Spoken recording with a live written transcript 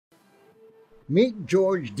Meet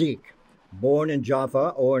George Deek. Born in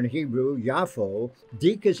Jaffa, or in Hebrew, Yaffo,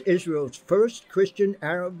 Deek is Israel's first Christian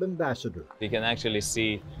Arab ambassador. You can actually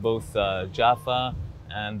see both Jaffa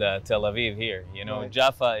and Tel Aviv here. You know, Right.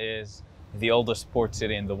 Jaffa is the oldest port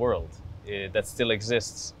city in the world that still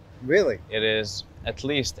exists. Really? It is at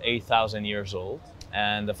least 8,000 years old.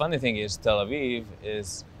 And the funny thing is, Tel Aviv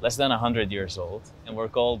is less than 100 years old, and we're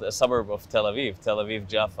called a suburb of Tel Aviv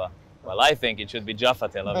Jaffa. Well, I think it should be Jaffa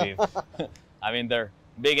Tel Aviv. I mean, they're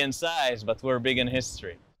big in size, but we're big in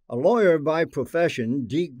history. A lawyer by profession,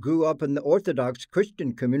 Deek grew up in the Orthodox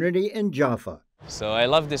Christian community in Jaffa. So I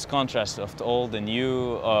love this contrast of the old and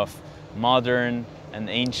new, of modern and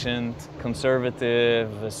ancient,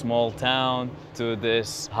 conservative, a small town, to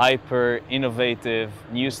this hyper-innovative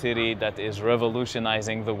new city that is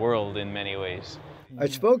revolutionizing the world in many ways. I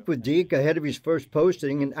spoke with Deek ahead of his first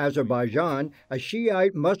posting in Azerbaijan, a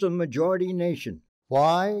Shiite Muslim majority nation.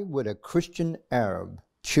 Why would a Christian Arab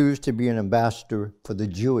choose to be an ambassador for the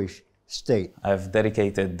Jewish state? I've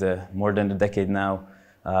dedicated more than a decade now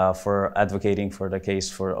for advocating for the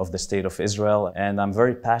case of the State of Israel, and I'm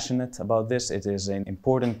very passionate about this. It is an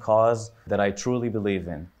important cause that I truly believe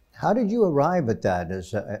in. How did you arrive at that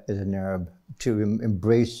as an Arab, to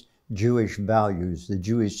embrace Jewish values, the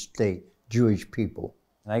Jewish state, Jewish people?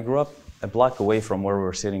 I grew up a block away from where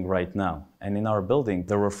we're sitting right now, and in our building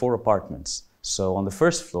there were 4 apartments. So on the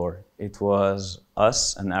first floor, it was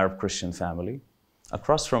us, an Arab Christian family.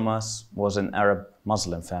 Across from us was an Arab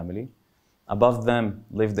Muslim family. Above them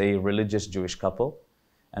lived a religious Jewish couple.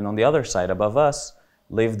 And on the other side, above us,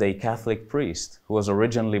 lived a Catholic priest who was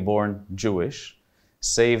originally born Jewish,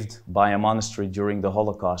 saved by a monastery during the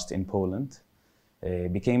Holocaust in Poland,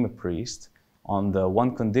 became a priest on the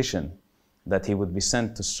one condition that he would be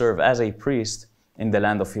sent to serve as a priest in the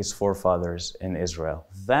land of his forefathers in Israel.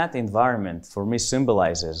 That environment for me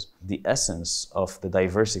symbolizes the essence of the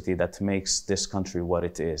diversity that makes this country what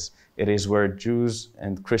it is. It is where Jews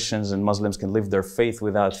and Christians and Muslims can live their faith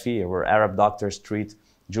without fear, where Arab doctors treat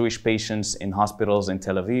Jewish patients in hospitals in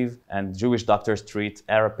Tel Aviv, and Jewish doctors treat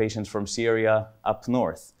Arab patients from Syria up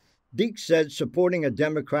north. Deek said supporting a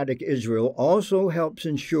democratic Israel also helps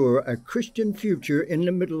ensure a Christian future in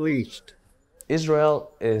the Middle East.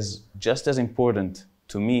 Israel is just as important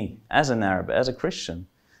to me as an Arab, as a Christian,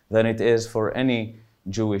 than it is for any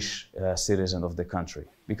Jewish citizen of the country.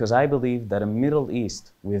 Because I believe that a Middle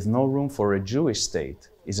East with no room for a Jewish state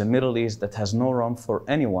is a Middle East that has no room for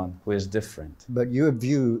anyone who is different. But your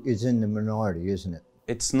view is in the minority, isn't it?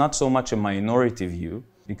 It's not so much a minority view,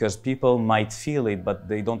 because people might feel it, but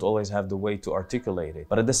they don't always have the way to articulate it.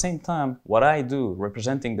 But at the same time, what I do,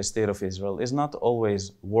 representing the State of Israel, is not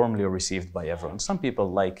always warmly received by everyone. Some people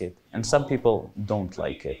like it, and some people don't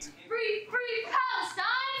like it. Free, free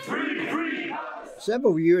Palestine! Free, free Palestine!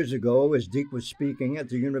 Several years ago, as Deek was speaking at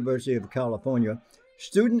the University of California,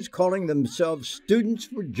 students calling themselves Students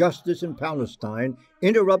for Justice in Palestine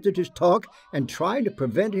interrupted his talk and tried to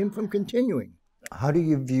prevent him from continuing. How do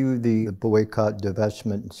you view the boycott,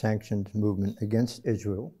 divestment, and sanctions movement against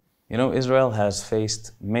Israel? You know, Israel has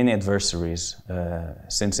faced many adversaries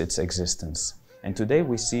since its existence. And today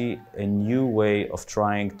we see a new way of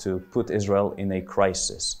trying to put Israel in a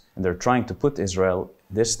crisis. And they're trying to put Israel,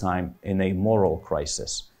 this time, in a moral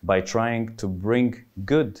crisis by trying to bring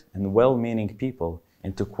good and well-meaning people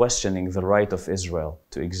into questioning the right of Israel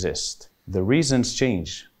to exist. The reasons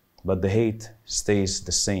change, but the hate stays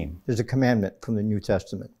the same. There's a commandment from the New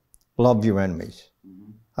Testament: love your enemies.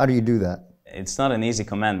 How do you do that? It's not an easy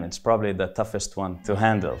commandment. It's probably the toughest one to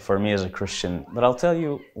handle for me as a Christian. But I'll tell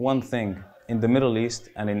you one thing. In the Middle East,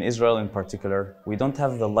 and in Israel in particular, we don't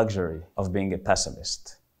have the luxury of being a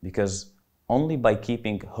pessimist, because only by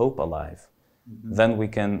keeping hope alive, then we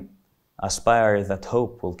can aspire that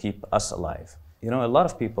hope will keep us alive. You know, a lot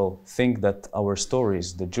of people think that our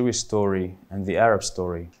stories, the Jewish story and the Arab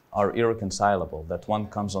story, are irreconcilable, that one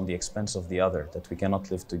comes on the expense of the other, that we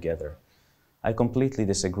cannot live together. I completely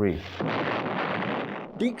disagree.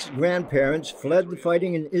 Deek's grandparents fled the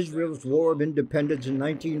fighting in Israel's War of Independence in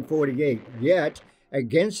 1948, yet,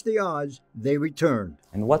 against the odds, they returned.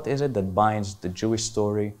 And what is it that binds the Jewish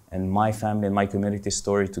story and my family and my community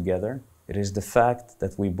story together? It is the fact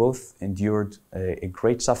that we both endured a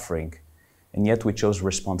great suffering, and yet we chose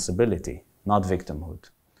responsibility, not victimhood.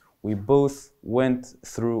 We both went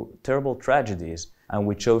through terrible tragedies, and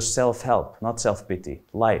we chose self-help, not self-pity,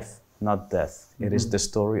 life, not death. It is the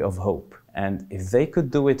story of hope. And if they could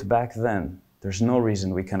do it back then, there's no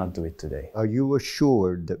reason we cannot do it today. Are you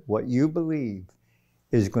assured that what you believe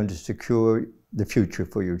is going to secure the future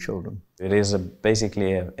for your children? It is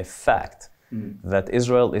basically a fact that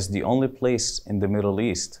Israel is the only place in the Middle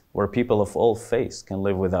East where people of all faiths can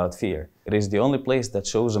live without fear. It is the only place that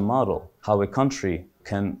shows a model how a country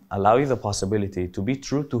can allow you the possibility to be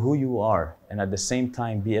true to who you are and at the same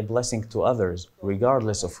time be a blessing to others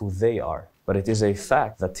regardless of who they are. But it is a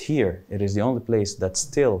fact that here it is the only place that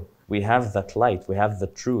still we have that light, we have the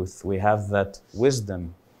truth, we have that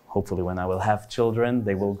wisdom. Hopefully when I will have children,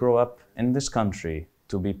 they will grow up in this country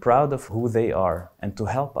to be proud of who they are and to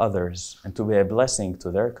help others and to be a blessing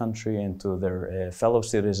to their country and to their fellow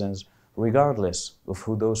citizens, regardless of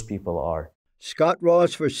who those people are. Scott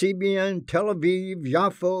Ross for CBN, Tel Aviv,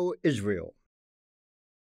 Yaffo, Israel.